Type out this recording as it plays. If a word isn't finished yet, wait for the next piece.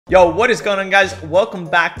Yo, what is going on, guys? Welcome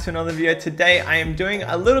back to another video. Today I am doing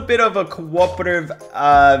a little bit of a cooperative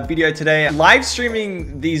video today, live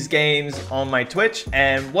streaming these games on my Twitch.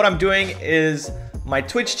 And what I'm doing is my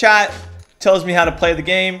Twitch chat tells me how to play the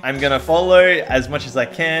game. I'm gonna follow as much as I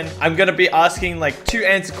can. I'm gonna be asking like 2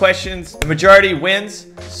 answer questions. The majority wins,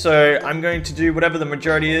 so I'm going to do whatever the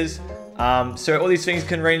majority is. So all these things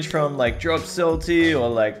can range from like drop salty or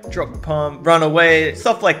like drop pump, run away,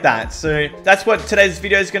 stuff like that. So that's what today's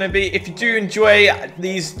video is going to be. If you do enjoy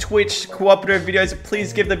these Twitch cooperative videos,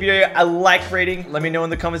 please give the video a like rating. Let me know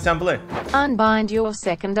in the comments down below. Unbind your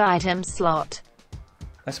second item slot.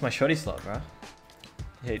 That's my shoddy slot, bro.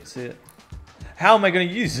 You hate to see it. How am I going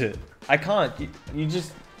to use it? I can't. You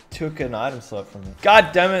just took an item slot from me.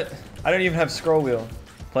 God damn it. I don't even have scroll wheel.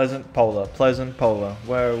 Pleasant, polar, pleasant, polar.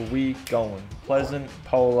 Where are we going? Pleasant,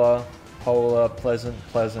 polar, polar, pleasant,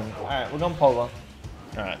 pleasant. Alright, we're going polar.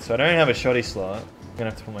 Alright, so I don't have a shoddy slot. I'm gonna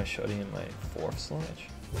have to put my shoddy in my 4th slot.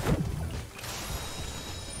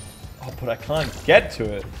 Oh, but I can't get to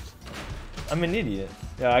it. I'm an idiot.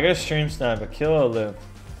 Yeah, I got a stream sniper. Kill or live?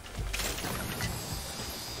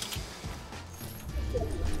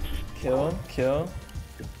 Kill, kill,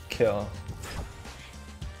 kill.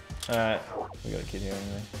 Alright, we got a kid here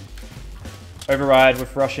anyway. Override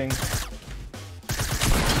with rushing.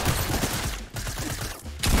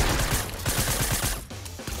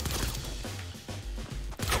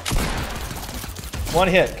 One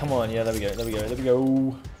hit, come on, yeah, there we go, there we go, there we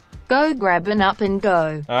go. Go grab an up and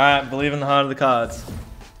go. Alright, believe in the heart of the cards.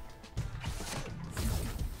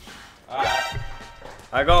 Alright,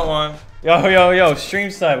 I got one. Yo, yo, yo,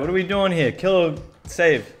 stream snipe, what are we doing here? Kill or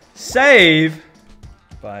save? Save?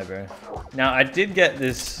 Bye, bro. Now, I did get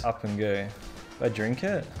this up and go. Do I drink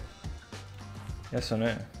it? Yes or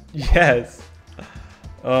no? Yes.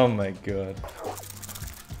 Oh my god.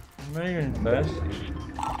 I'm not even thirsty.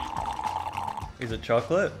 Is it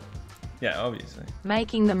chocolate? Yeah, obviously.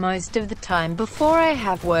 Making the most of the time before I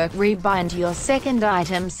have work. Rebind your second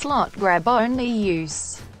item slot. Grab only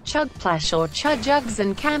use chug plash or chug jugs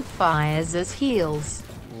and campfires as heals.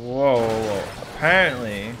 Whoa, whoa, whoa.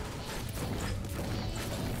 Apparently...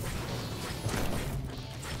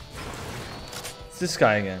 this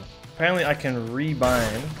guy again. Apparently I can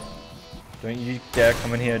rebind. Don't you dare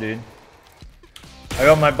come in here, dude. I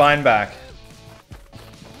got my bind back.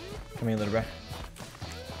 Come here, little bro.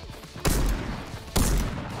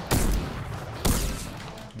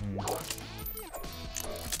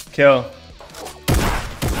 Kill.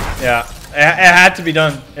 Yeah, it had to be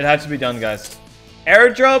done. It had to be done, guys.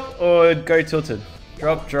 Airdrop or go tilted?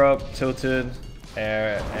 Drop, drop, tilted,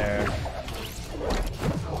 air, air.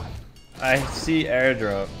 I see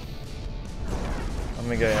airdrop. I'm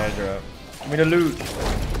gonna go airdrop. Give me the loot.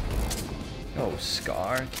 Oh,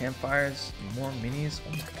 Scar, campfires, more minis.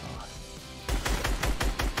 Oh my god.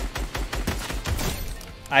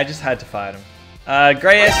 I just had to fight him.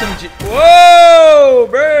 Gray SMG. Whoa,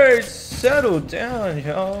 bro, settle down,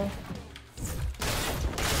 yo.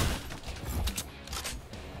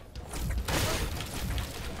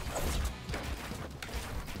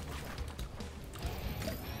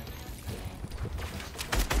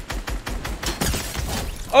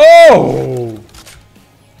 Oh!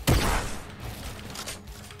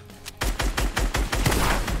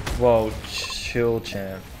 Whoa, chill,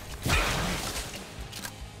 champ.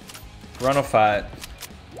 Run or fight?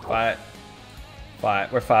 Fight.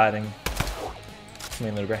 Fight. We're fighting. Come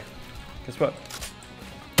here, little bro. Guess what?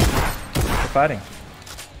 We're fighting.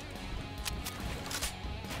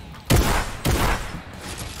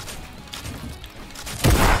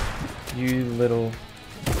 You little...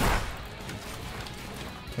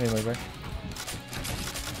 Anyway, bro.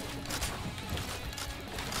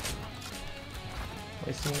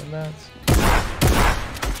 Wasting the mats.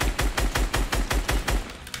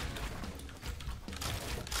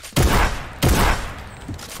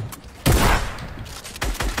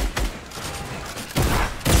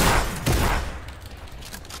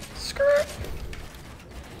 Skirt.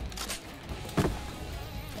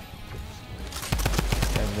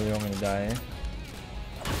 I really want me to die, eh?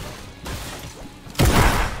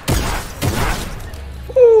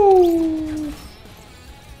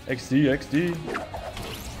 XD, XD.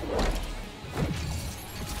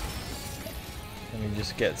 Let me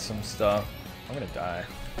just get some stuff. I'm gonna die.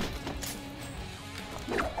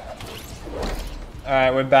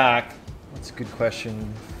 Alright, we're back. What's a good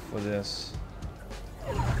question for this?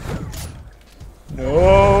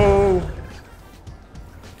 No!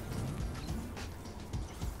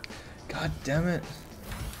 God damn it.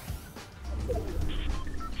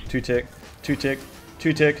 2 tick, 2 tick,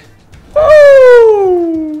 2 tick.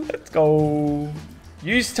 Woo! Let's go.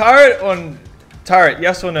 Use turret on turret,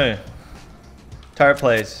 yes or no? Turret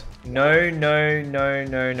plays. No, no, no,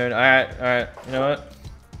 no, no. Alright, alright. You know what?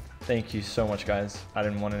 Thank you so much, guys. I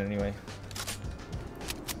didn't want it anyway.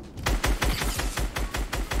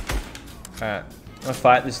 Alright. I'm gonna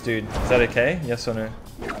fight this dude. Is that okay? Yes or no?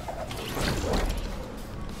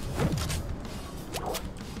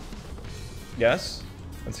 Yes?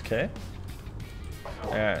 That's okay?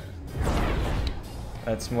 Alright.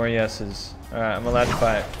 That's more yeses. Alright, I'm allowed to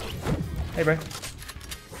fight. Hey, bro.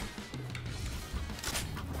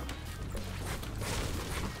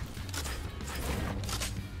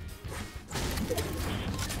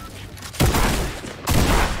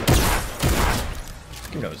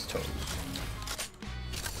 Give me those toes.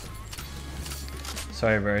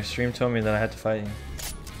 Sorry, bro. Stream told me that I had to fight you.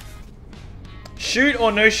 Shoot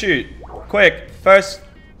or no shoot? Quick. First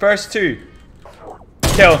two.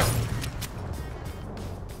 Kill.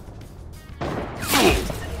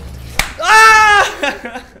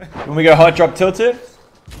 Ah! When we go hot drop tilted?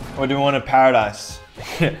 Or do we want a paradise?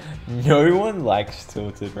 No one likes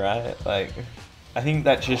tilted, right? Like, I think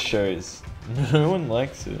that just shows. No one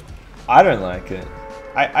likes it. I don't like it.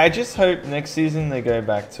 I just hope next season they go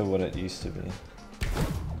back to what it used to be.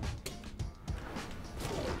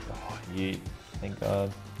 Oh, yeet. Thank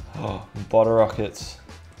God. Oh, bottle rockets.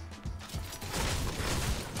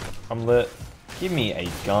 I'm lit. Give me a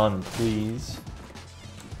gun, please.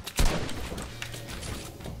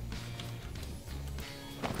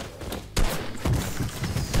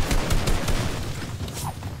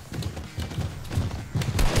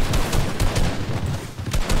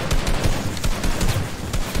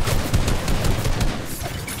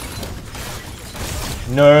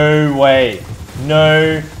 No way.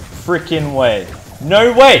 No freaking way.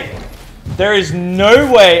 No way. There is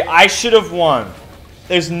no way I should have won.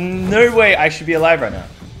 There's no way I should be alive right now.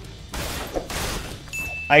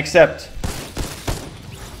 I accept.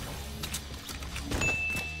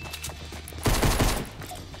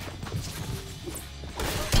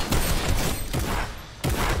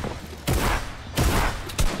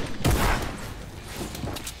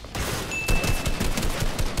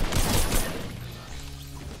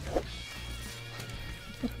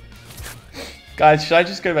 Guys, should I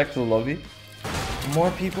just go back to the lobby? More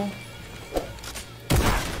people?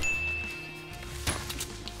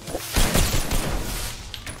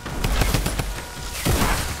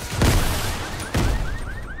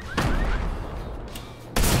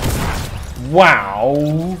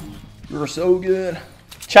 Wow. You're so good.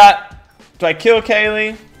 Chat, do I kill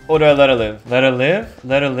Kaylee or do I let her live? Let her live?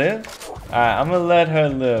 Let her live? Alright, I'm gonna let her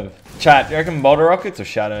live. Chat, do you reckon bottle rockets or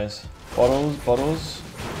shadows? Bottles.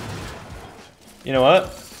 You know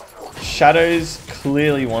what? Shadows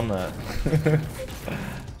clearly won that.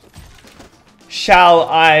 Shall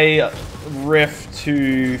I riff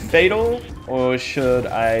to Fatal or should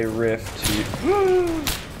I riff to...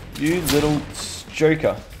 You little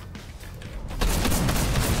joker.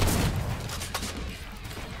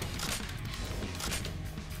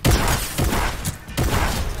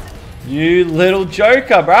 You little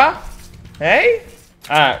joker, bruh. Hey?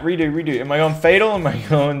 Alright, redo. Am I going Fatal or am I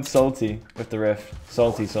going Salty with the riff?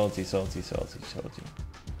 Salty. Salty,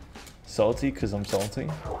 because I'm salty?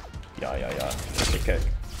 Yeah. Okay.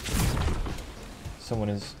 Someone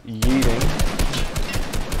is yeeting.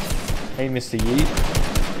 Hey, Mr. Yeet.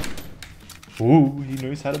 Ooh, he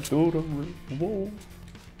knows how to build a wall.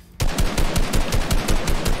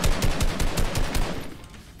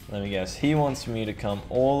 Let me guess. He wants me to come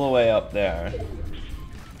all the way up there.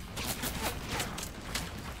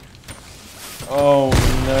 Oh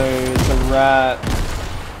no, it's a rat.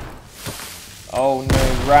 Oh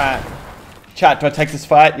no, rat. Chat, do I take this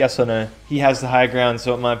fight? Yes or no? He has the high ground,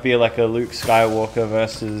 so it might be like a Luke Skywalker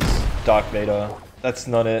versus Darth Vader. That's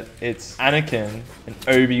not it. It's Anakin and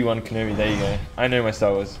Obi-Wan Kenobi. There you go. I know my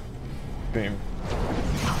Star Wars. Boom.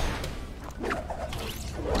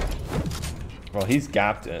 Well, he's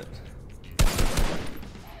gapped it.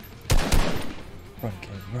 Run,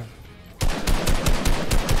 Ken, run.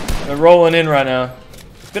 They're rolling in right now.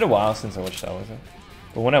 It's been a while since I watched Star Wars.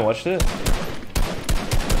 But when I watched it,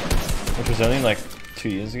 which was only like 2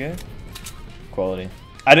 years ago, quality.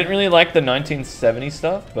 I didn't really like the 1970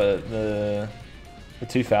 stuff, but the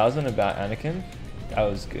 2000 about Anakin, that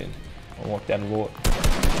was good. I walked out a lot.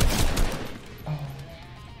 Oh,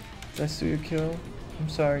 did I steal your kill? I'm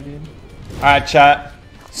sorry, dude. Alright, chat.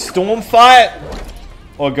 Storm fight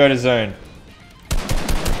or go to zone?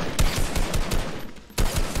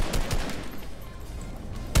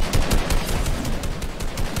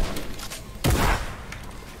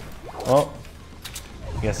 Oh,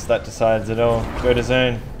 guess that decides it all. Go to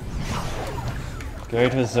zone. Go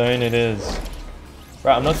to zone it is.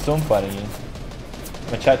 Bro, I'm not storm fighting you.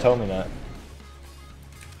 My chat told me that.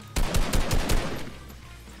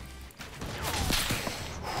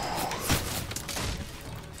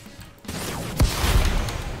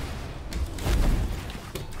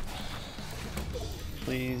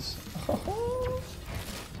 Please.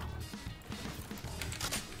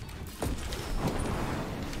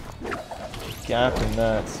 Gap in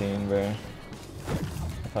that scene, bro.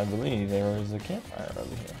 If I believe there was a campfire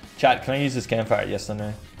over here. Chat, can I use this campfire? Yes or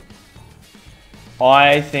no?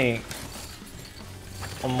 I think,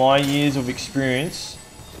 on my years of experience,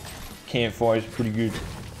 campfire is pretty good.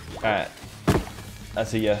 Alright.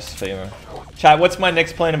 That's a yes, Famer. Chat, what's my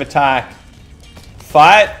next plan of attack?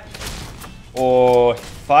 Fight or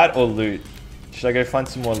loot? Should I go find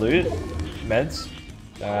some more loot? Meds?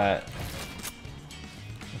 Alright.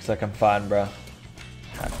 Looks like I'm fine, bro.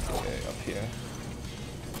 Have to go up here.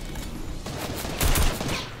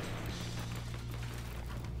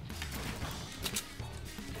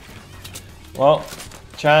 Well,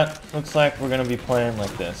 chat, looks like we're gonna be playing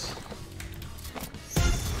like this.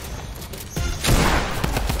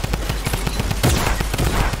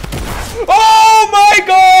 Oh my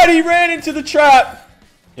god, he ran into the trap!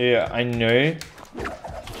 Yeah, I know.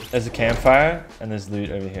 There's a campfire and there's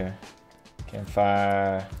loot over here.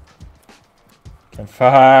 Campfire.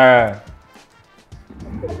 Campfire.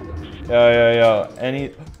 Yo.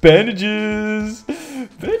 Any bandages?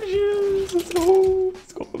 Bandages. Let's go.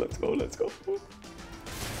 Let's go. Is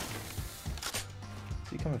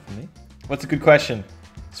he coming for me? What's a good question?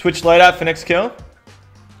 Switch loadout for next kill?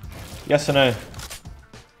 Yes or no?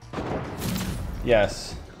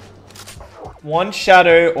 Yes. 1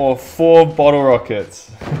 shadow or 4 bottle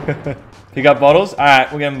rockets. Pick up bottles?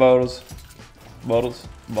 Alright, we're getting bottles. Bottles.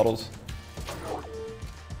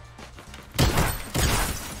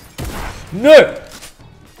 No!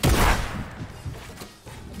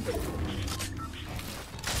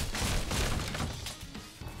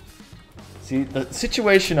 See, the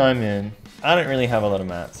situation I'm in, I don't really have a lot of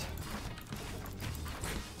mats.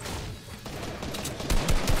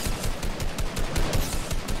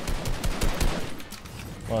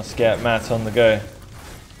 Let's get mats on the go.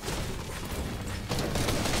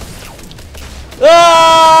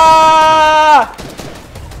 Ah!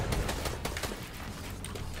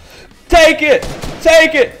 Take it!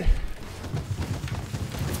 Take it!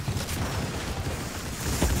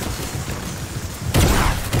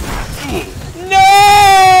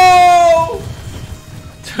 No!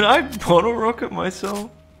 Did I bottle rocket myself?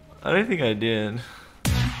 I don't think I did.